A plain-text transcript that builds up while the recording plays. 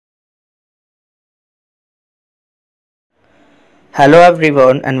Hello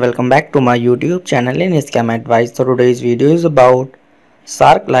everyone and welcome back to my YouTube channel in Scam Advice. So today's video is about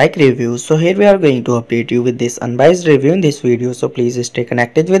Sarclike Reviews. So here we are going to update you with this unbiased review in this video. So please stay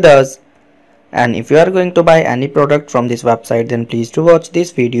connected with us. And if you are going to buy any product from this website, then please do watch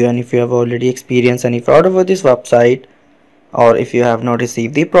this video. And if you have already experienced any fraud over this website, or if you have not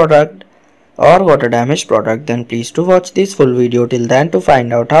received the product or got a damaged product, then please do watch this full video till then to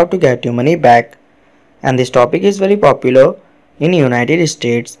find out how to get your money back. And this topic is very popular in United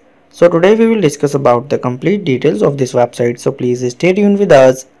States. So today we will discuss about the complete details of this website. So please stay tuned with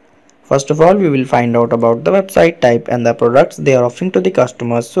us. First of all, we will find out about the website type and the products they are offering to the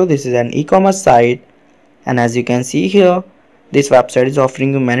customers. So this is an e-commerce site, and as you can see here, this website is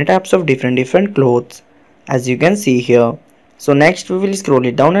offering you many types of different clothes, as you can see here. So next we will scroll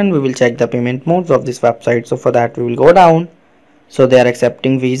it down and we will check the payment modes of this website. So for that we will go down. So they are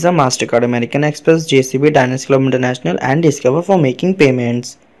accepting Visa, MasterCard, American Express, JCB, Diners Club International and Discover for making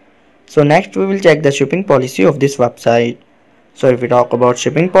payments. So next we will check the shipping policy of this website. So if we talk about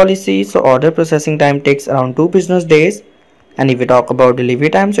shipping policy, so order processing time takes around 2 business days. And if we talk about delivery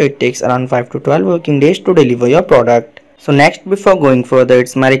time, so it takes around 5 to 12 working days to deliver your product. So next, before going further,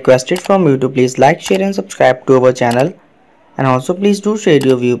 it's my request from you to please like, share and subscribe to our channel. And also please do share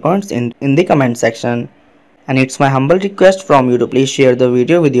your viewpoints in the comment section. And it's my humble request from you to please share the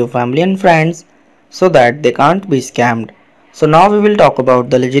video with your family and friends so that they can't be scammed. So now we will talk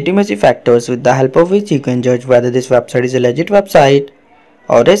about the legitimacy factors with the help of which you can judge whether this website is a legit website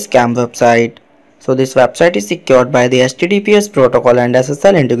or a scam website. So this website is secured by the HTTPS protocol and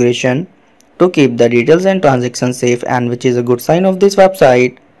SSL integration to keep the details and transactions safe, and which is a good sign of this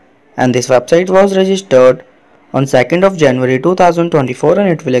website. And this website was registered on 2nd of January 2024 and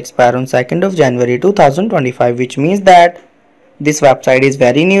it will expire on 2nd of January 2025, which means that this website is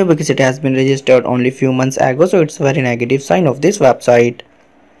very new because it has been registered only few months ago. So it's a very negative sign of this website,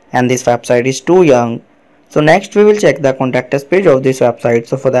 and this website is too young. So next we will check the contact us page of this website.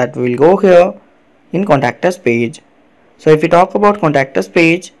 So for that we will go here in contact us page. So if we talk about contact us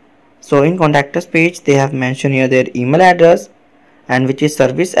page, so in contact us page they have mentioned here their email address, and which is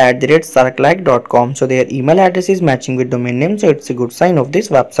service@sarclike.com. so their email address is matching with domain name, so it's a good sign of this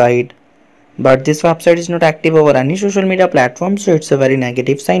website. But this website is not active over any social media platform, so it's a very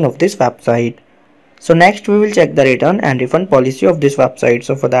negative sign of this website. So next we will check the return and refund policy of this website.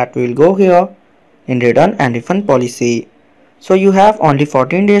 So for that we will go here in return and refund policy. So you have only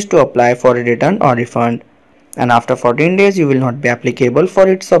 14 days to apply for a return or refund, and after 14 days you will not be applicable for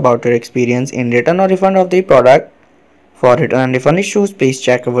it. So about your experience in return or refund of the product. For return and refund issues, please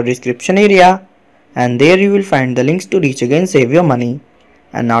check our description area, and there you will find the links to reach again save your money.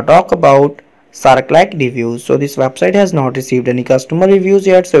 And now talk about Sarclike Reviews. So this website has not received any customer reviews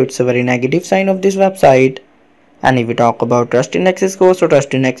yet, so it's a very negative sign of this website. And if we talk about trust index score, so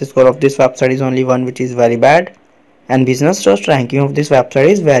trust index score of this website is only 1, which is very bad. And business trust ranking of this website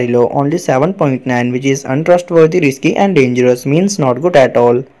is very low, only 7.9, which is untrustworthy, risky and dangerous, means not good at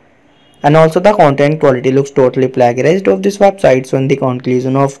all. And also the content quality looks totally plagiarized of this website. So in the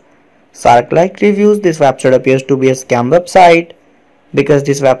conclusion of Sarclike Reviews, this website appears to be a scam website because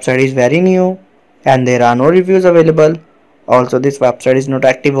this website is very new and there are no reviews available. Also this website is not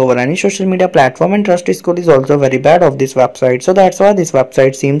active over any social media platform, and trust score is also very bad of this website. So that's why this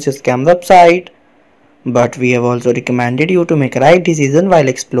website seems a scam website. But we have also recommended you to make a right decision while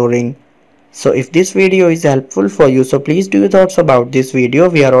exploring. So if this video is helpful for you, so please do your thoughts about this video.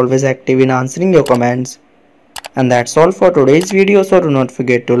 We are always active in answering your comments. And that's all for today's video. So do not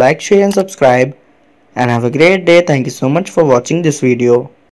forget to like, share and subscribe. And have a great day. Thank you so much for watching this video.